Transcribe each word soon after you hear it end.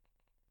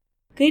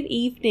Good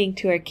evening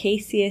to our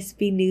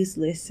KCSB News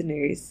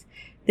listeners.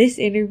 This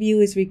interview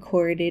was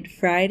recorded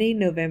Friday,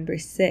 November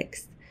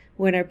 6th,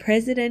 when our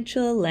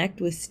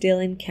presidential-elect was still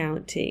in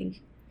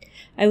counting.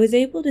 I was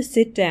able to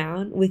sit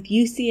down with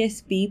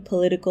UCSB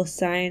political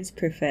science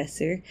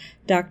professor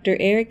Dr.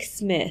 Eric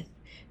Smith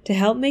to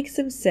help make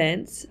some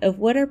sense of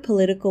what our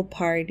political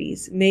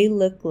parties may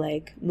look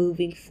like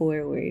moving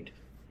forward.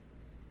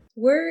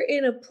 We're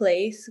in a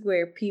place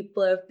where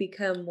people have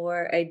become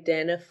more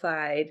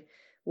identified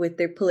with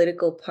their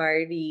political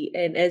party,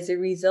 and as a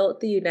result,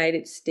 the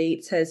United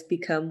States has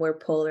become more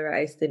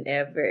polarized than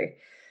ever.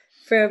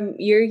 From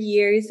your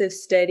years of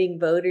studying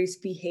voters'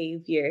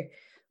 behavior,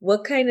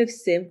 what kind of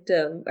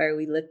symptom are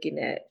we looking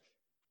at?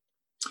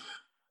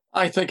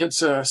 I think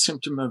it's a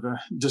symptom of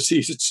a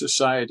diseased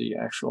society,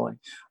 actually.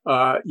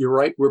 You're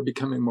right, we're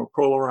becoming more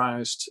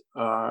polarized,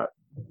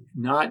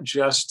 not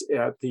just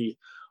at the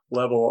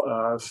level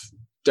of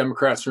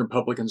Democrats and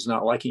Republicans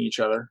not liking each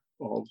other,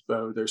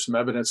 although there's some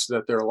evidence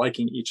that they're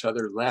liking each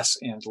other less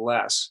and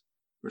less,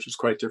 which is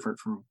quite different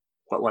from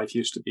what life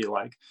used to be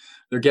like.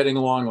 They're getting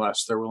along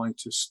less. They're willing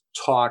to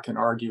talk and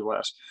argue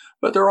less.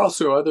 But there are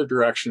also other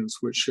directions,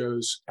 which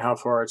shows how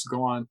far it's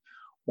gone.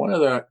 One of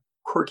the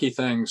quirky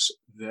things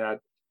that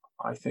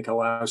I think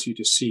allows you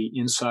to see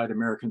inside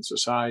American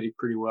society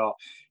pretty well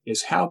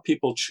is how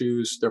people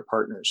choose their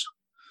partners,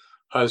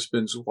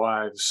 husbands,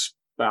 wives,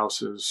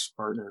 spouses,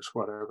 partners,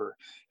 whatever,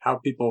 how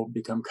people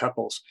become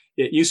couples.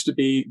 It used to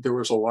be there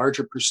was a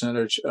larger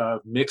percentage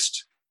of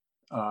mixed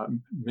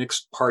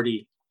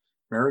party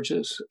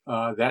marriages.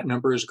 That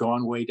number has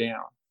gone way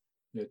down.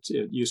 It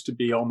used to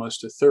be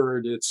almost a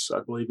third. I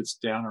believe it's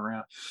down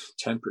around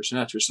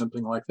 10% or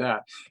something like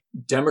that.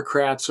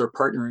 Democrats are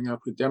partnering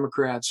up with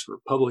Democrats.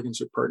 Republicans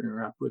are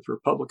partnering up with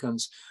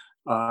Republicans.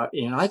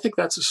 And I think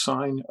that's a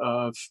sign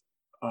of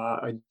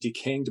a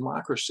decaying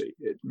democracy.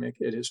 It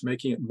is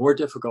making it more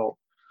difficult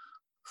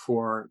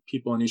for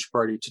people in each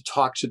party to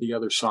talk to the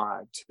other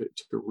side,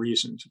 to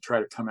reason, to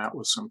try to come out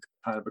with some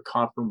kind of a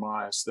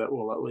compromise that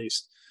will at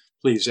least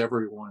please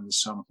everyone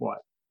somewhat.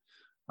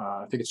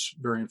 I think it's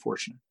very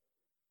unfortunate.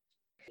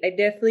 I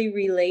definitely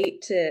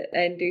relate to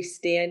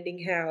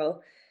understanding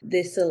how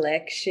this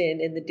election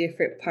and the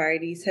different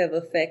parties have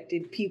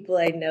affected people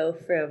I know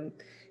from,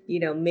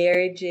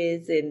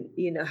 marriages and,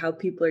 how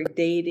people are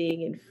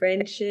dating and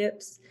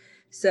friendships.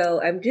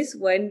 So I'm just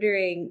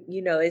wondering,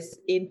 as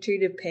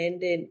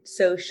interdependent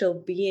social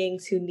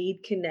beings who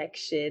need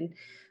connection,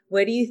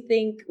 what do you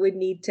think would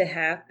need to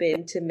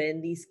happen to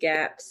mend these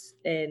gaps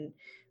and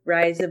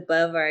rise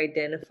above our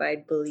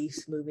identified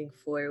beliefs moving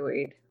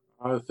forward?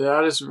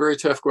 That is a very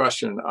tough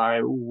question. I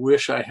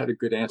wish I had a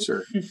good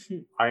answer.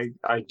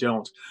 I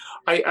don't.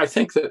 I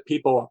think that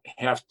people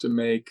have to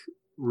make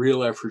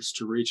real efforts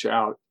to reach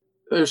out.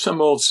 There's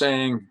some old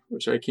saying,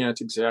 which I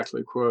can't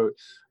exactly quote,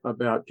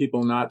 about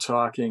people not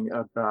talking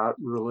about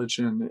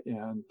religion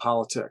and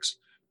politics.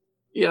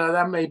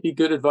 That may be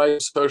good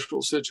advice in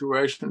social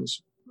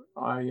situations.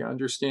 I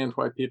understand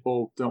why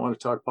people don't want to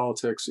talk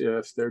politics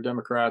if they're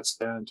Democrats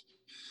and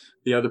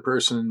the other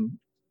person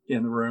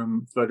in the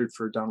room voted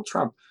for Donald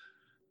Trump.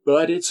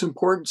 But it's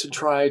important to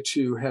try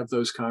to have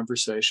those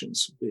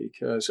conversations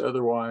because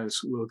otherwise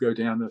we'll go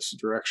down this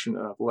direction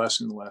of less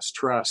and less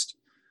trust.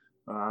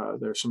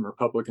 There's some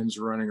Republicans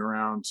running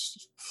around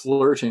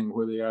flirting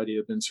with the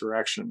idea of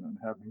insurrection and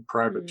having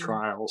private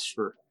trials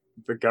for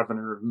the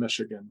governor of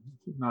Michigan,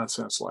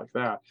 nonsense like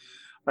that.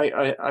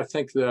 I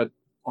think that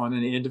on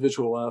an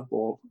individual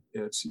level,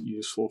 it's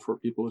useful for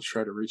people to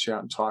try to reach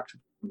out and talk to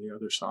the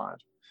other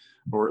side,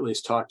 or at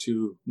least talk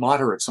to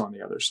moderates on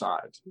the other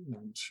side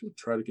and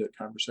try to get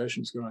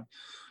conversations going.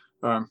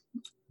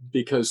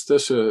 Because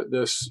this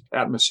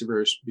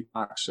atmosphere is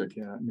toxic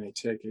and it may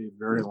take a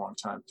very long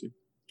time to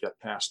get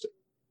past it.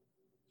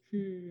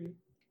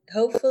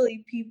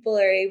 Hopefully people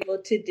are able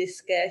to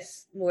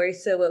discuss more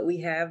so what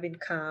we have in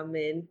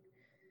common,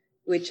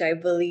 which I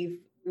believe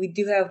we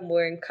do have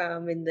more in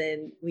common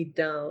than we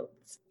don't.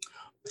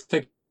 I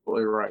think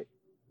you're right.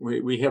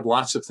 We have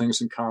lots of things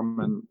in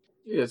common.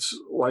 It's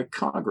like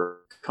Congress.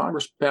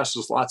 Congress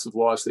passes lots of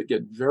laws that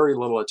get very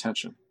little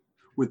attention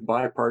with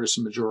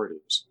bipartisan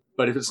majorities.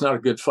 But if it's not a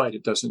good fight,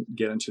 it doesn't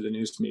get into the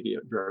news media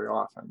very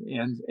often.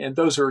 And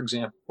those are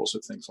examples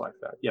of things like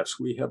that. Yes,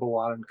 we have a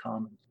lot in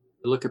common.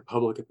 Look at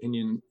public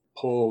opinion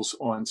polls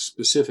on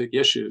specific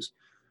issues.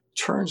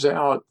 Turns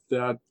out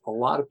that a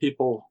lot of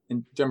people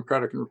in the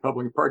Democratic and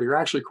Republican Party are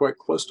actually quite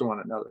close to one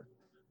another.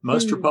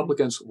 Most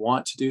Republicans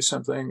want to do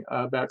something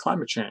about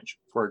climate change,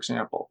 for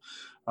example.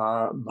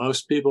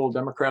 Most people,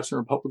 Democrats and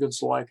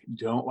Republicans alike,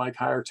 don't like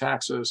higher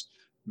taxes.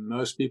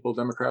 Most people,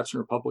 Democrats and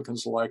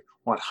Republicans alike,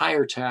 want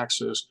higher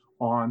taxes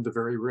on the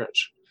very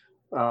rich.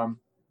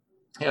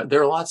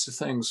 There are lots of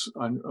things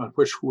on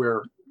which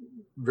we're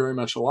very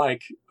much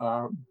alike,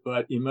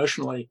 but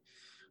emotionally,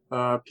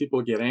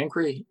 people get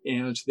angry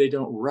and they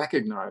don't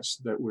recognize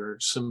that we're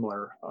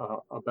similar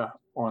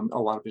on a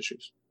lot of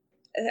issues.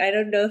 I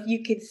don't know if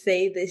you could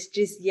say this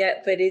just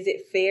yet, but is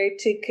it fair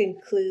to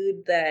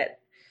conclude that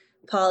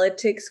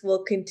politics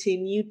will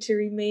continue to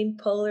remain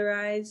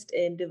polarized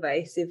and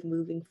divisive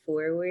moving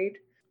forward?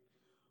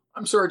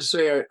 I'm sorry to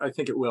say, I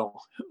think it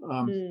will.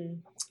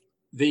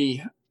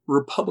 The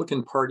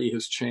Republican Party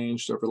has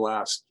changed over the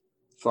last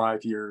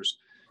 5 years.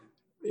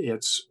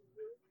 It's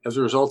as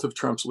a result of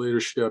Trump's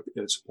leadership,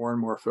 it's more and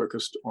more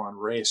focused on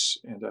race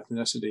and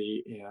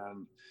ethnicity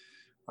and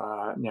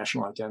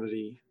national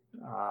identity.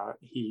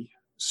 He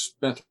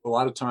spent a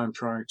lot of time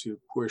trying to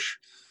push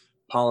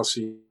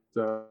policies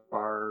that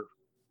are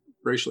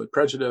racially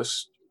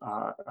prejudiced,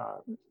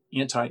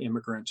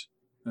 anti-immigrant,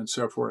 and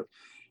so forth.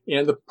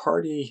 And the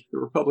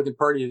Republican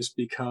Party, has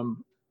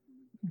become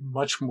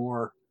much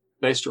more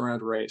based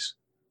around race.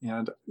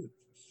 And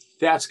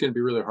that's going to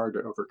be really hard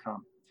to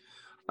overcome.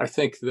 I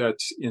think that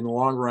in the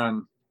long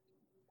run,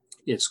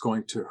 it's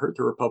going to hurt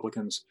the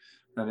Republicans,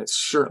 and it's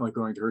certainly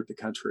going to hurt the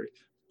country.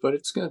 But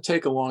it's going to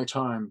take a long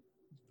time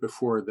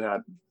before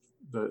that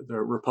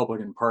the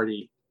Republican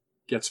Party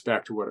gets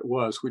back to what it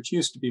was, which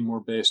used to be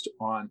more based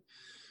on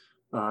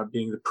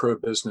being the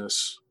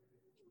pro-business,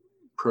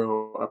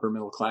 pro-upper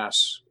middle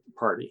class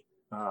party.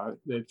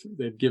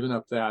 They've given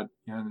up that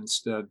and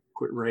instead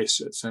put race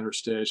at center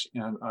stage,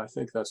 and I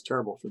think that's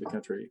terrible for the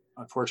country.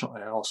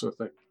 Unfortunately, I also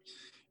think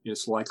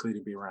it's likely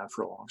to be around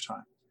for a long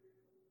time.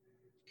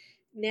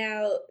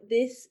 Now,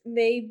 this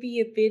may be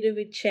a bit of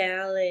a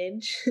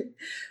challenge,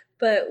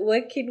 but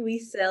what can we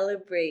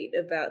celebrate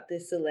about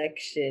this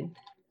election?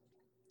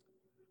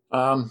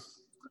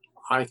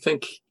 I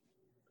think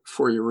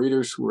for your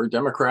readers who are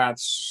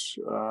Democrats,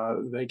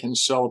 they can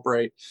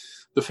celebrate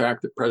the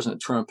fact that President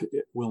Trump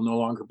will no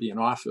longer be in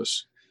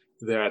office,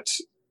 that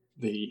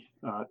the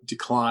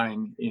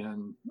decline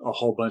in a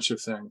whole bunch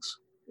of things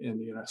in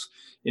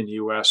the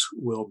U.S.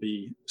 will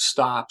be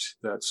stopped,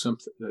 that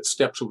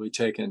steps will be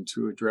taken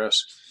to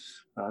address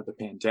the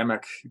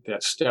pandemic,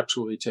 that steps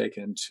will be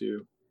taken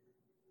to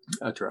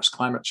address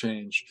climate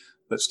change,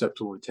 that steps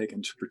will be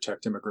taken to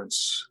protect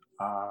immigrants,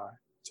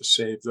 to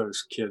save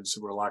those kids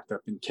who were locked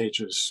up in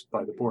cages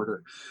by the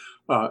border.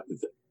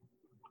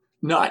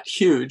 Not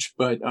huge,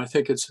 but I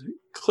think it's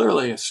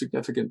clearly a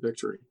significant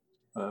victory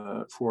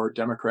for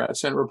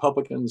Democrats, and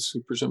Republicans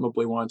who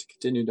presumably want to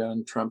continue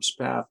down Trump's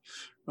path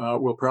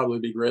will probably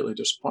be greatly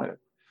disappointed.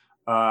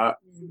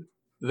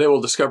 They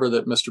will discover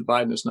that Mr.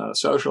 Biden is not a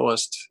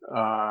socialist,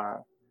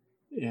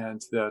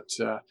 and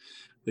that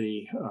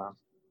the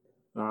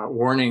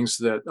warnings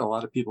that a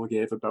lot of people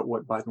gave about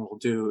what Biden will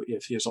do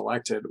if he is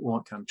elected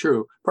won't come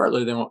true.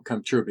 Partly they won't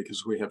come true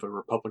because we have a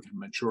Republican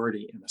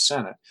majority in the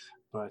Senate.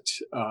 But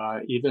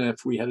even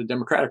if we had a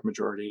Democratic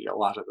majority, a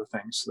lot of the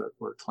things that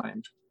were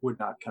claimed would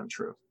not come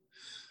true.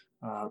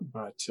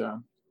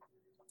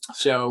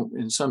 So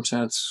in some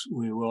sense,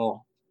 we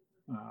will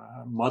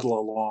muddle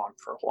along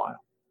for a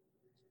while.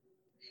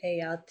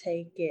 Hey, I'll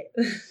take it.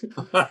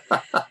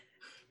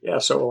 Yeah,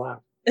 so will I.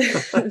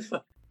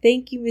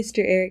 Thank you,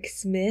 Mr. Eric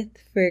Smith,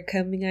 for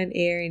coming on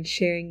air and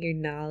sharing your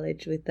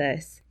knowledge with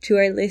us. To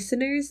our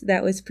listeners,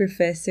 that was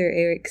Professor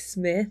Eric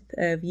Smith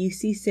of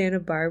UC Santa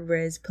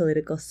Barbara's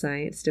Political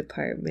Science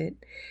Department.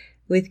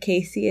 With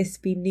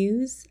KCSB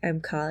News,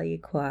 I'm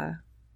Kalia Kwa.